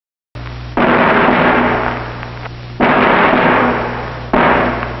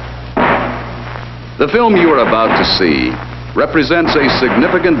The film you are about to see represents a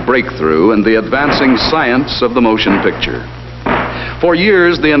significant breakthrough in the advancing science of the motion picture. For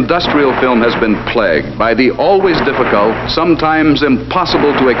years, the industrial film has been plagued by the always difficult, sometimes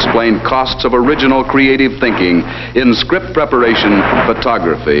impossible to explain costs of original creative thinking in script preparation,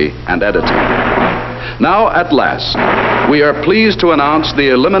 photography, and editing. Now, at last, we are pleased to announce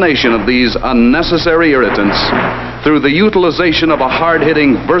the elimination of these unnecessary irritants through the utilization of a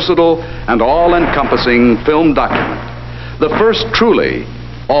hard-hitting, versatile, and all-encompassing film document. The first truly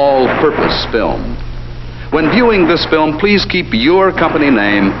all-purpose film. When viewing this film, please keep your company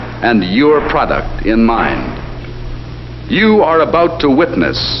name and your product in mind. You are about to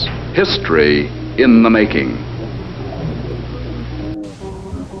witness history in the making.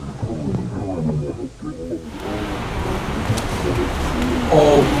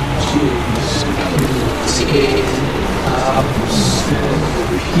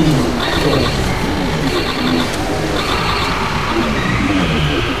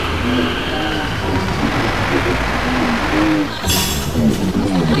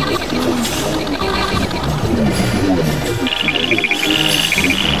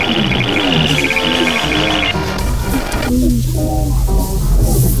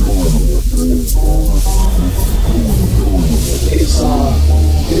 It's a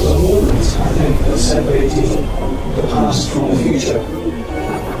moment, I think, that's separating the past from the future.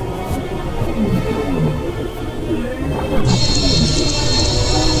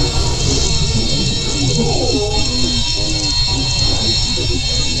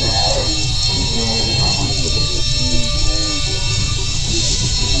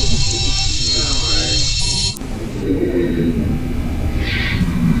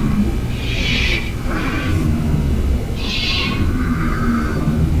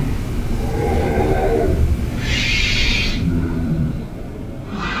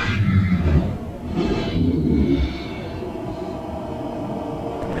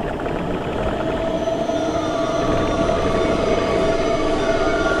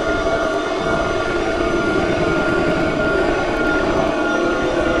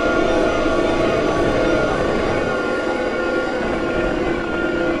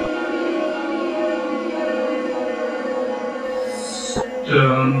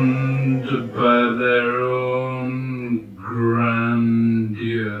 Stunned by their own grandeur.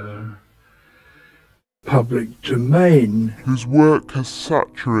 Public domain. Whose work has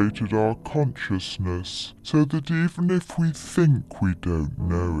saturated our consciousness, so that even if we think we don't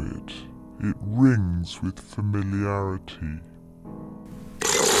know it, it rings with familiarity.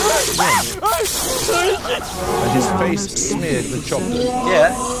 And his face smeared with chocolate.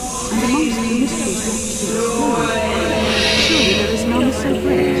 Yeah. Surely there is none so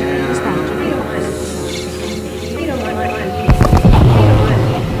great as that of the opposite. We don't mind.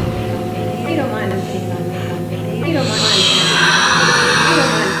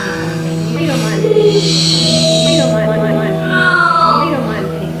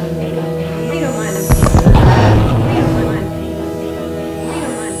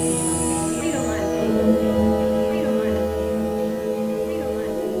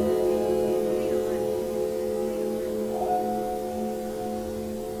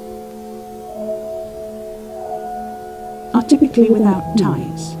 Are typically without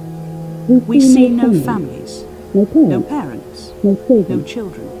ties. We see no families, no parents, no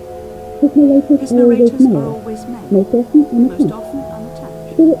children. His narrators are always men, most often unattached.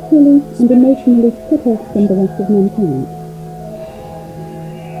 Spiritually and emotionally cut off from the rest of mankind.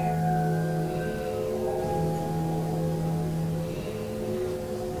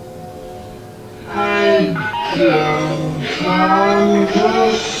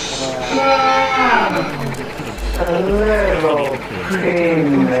 A little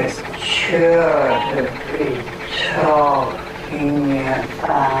premature to be talking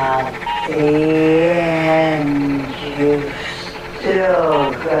about the end. You've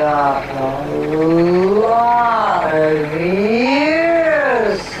still got a lot of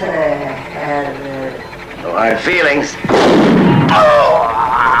years ahead of you. No hard feelings.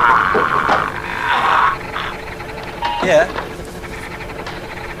 Yeah.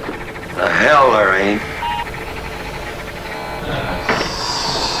 The hell there ain't.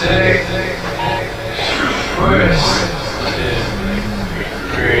 Sick, twisted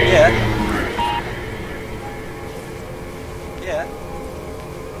dream. Yeah. Yeah.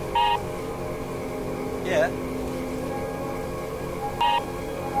 Yeah.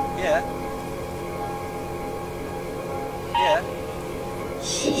 Yeah. Yeah.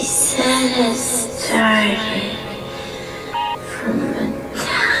 She said it started from a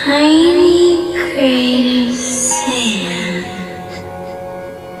tiny grain of sand.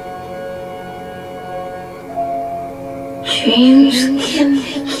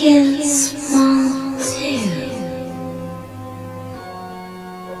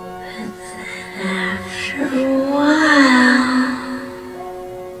 after a while,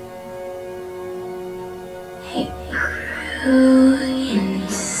 it grew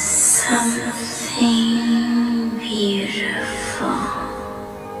into something beautiful.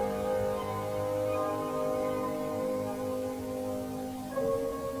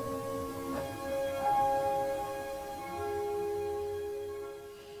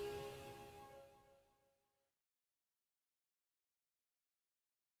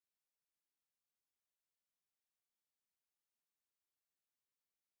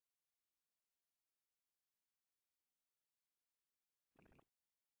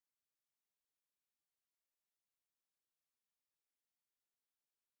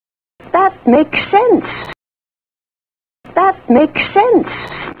 That makes sense. That makes sense.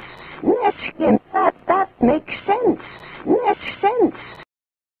 Neskin, that makes sense. Sense.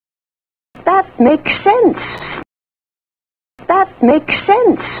 That makes sense. That makes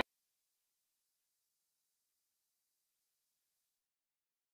sense.